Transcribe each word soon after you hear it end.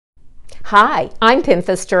Hi, I'm PEM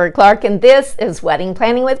Clark, and this is Wedding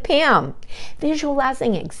Planning with PEM.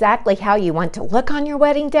 Visualizing exactly how you want to look on your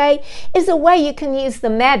wedding day is a way you can use the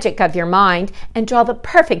magic of your mind and draw the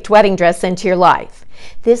perfect wedding dress into your life.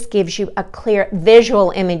 This gives you a clear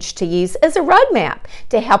visual image to use as a roadmap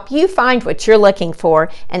to help you find what you're looking for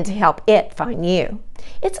and to help it find you.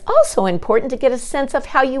 It's also important to get a sense of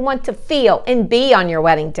how you want to feel and be on your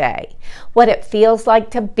wedding day, what it feels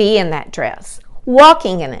like to be in that dress,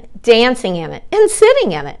 walking in it, dancing in it, and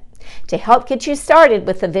sitting in it. To help get you started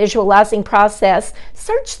with the visualizing process,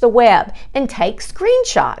 search the web and take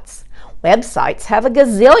screenshots. Websites have a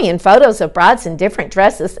gazillion photos of brides in different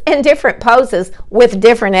dresses and different poses with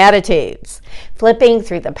different attitudes. Flipping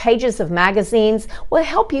through the pages of magazines will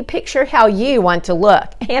help you picture how you want to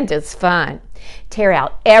look, and it's fun. Tear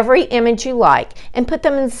out every image you like and put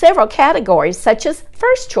them in several categories such as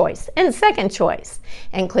first choice and second choice.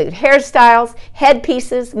 Include hairstyles,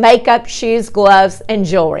 headpieces, makeup, shoes, gloves, and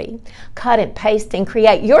jewelry. Cut and paste and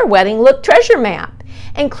create your wedding look treasure map.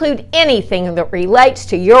 Include anything that relates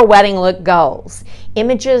to your wedding look goals.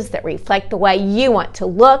 Images that reflect the way you want to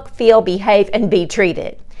look, feel, behave, and be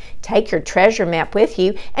treated. Take your treasure map with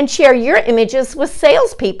you and share your images with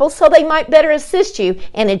salespeople so they might better assist you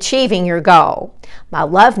in achieving your goal. My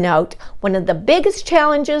love note, one of the biggest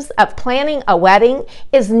challenges of planning a wedding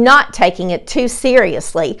is not taking it too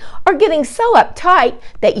seriously or getting so uptight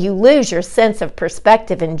that you lose your sense of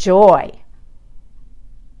perspective and joy.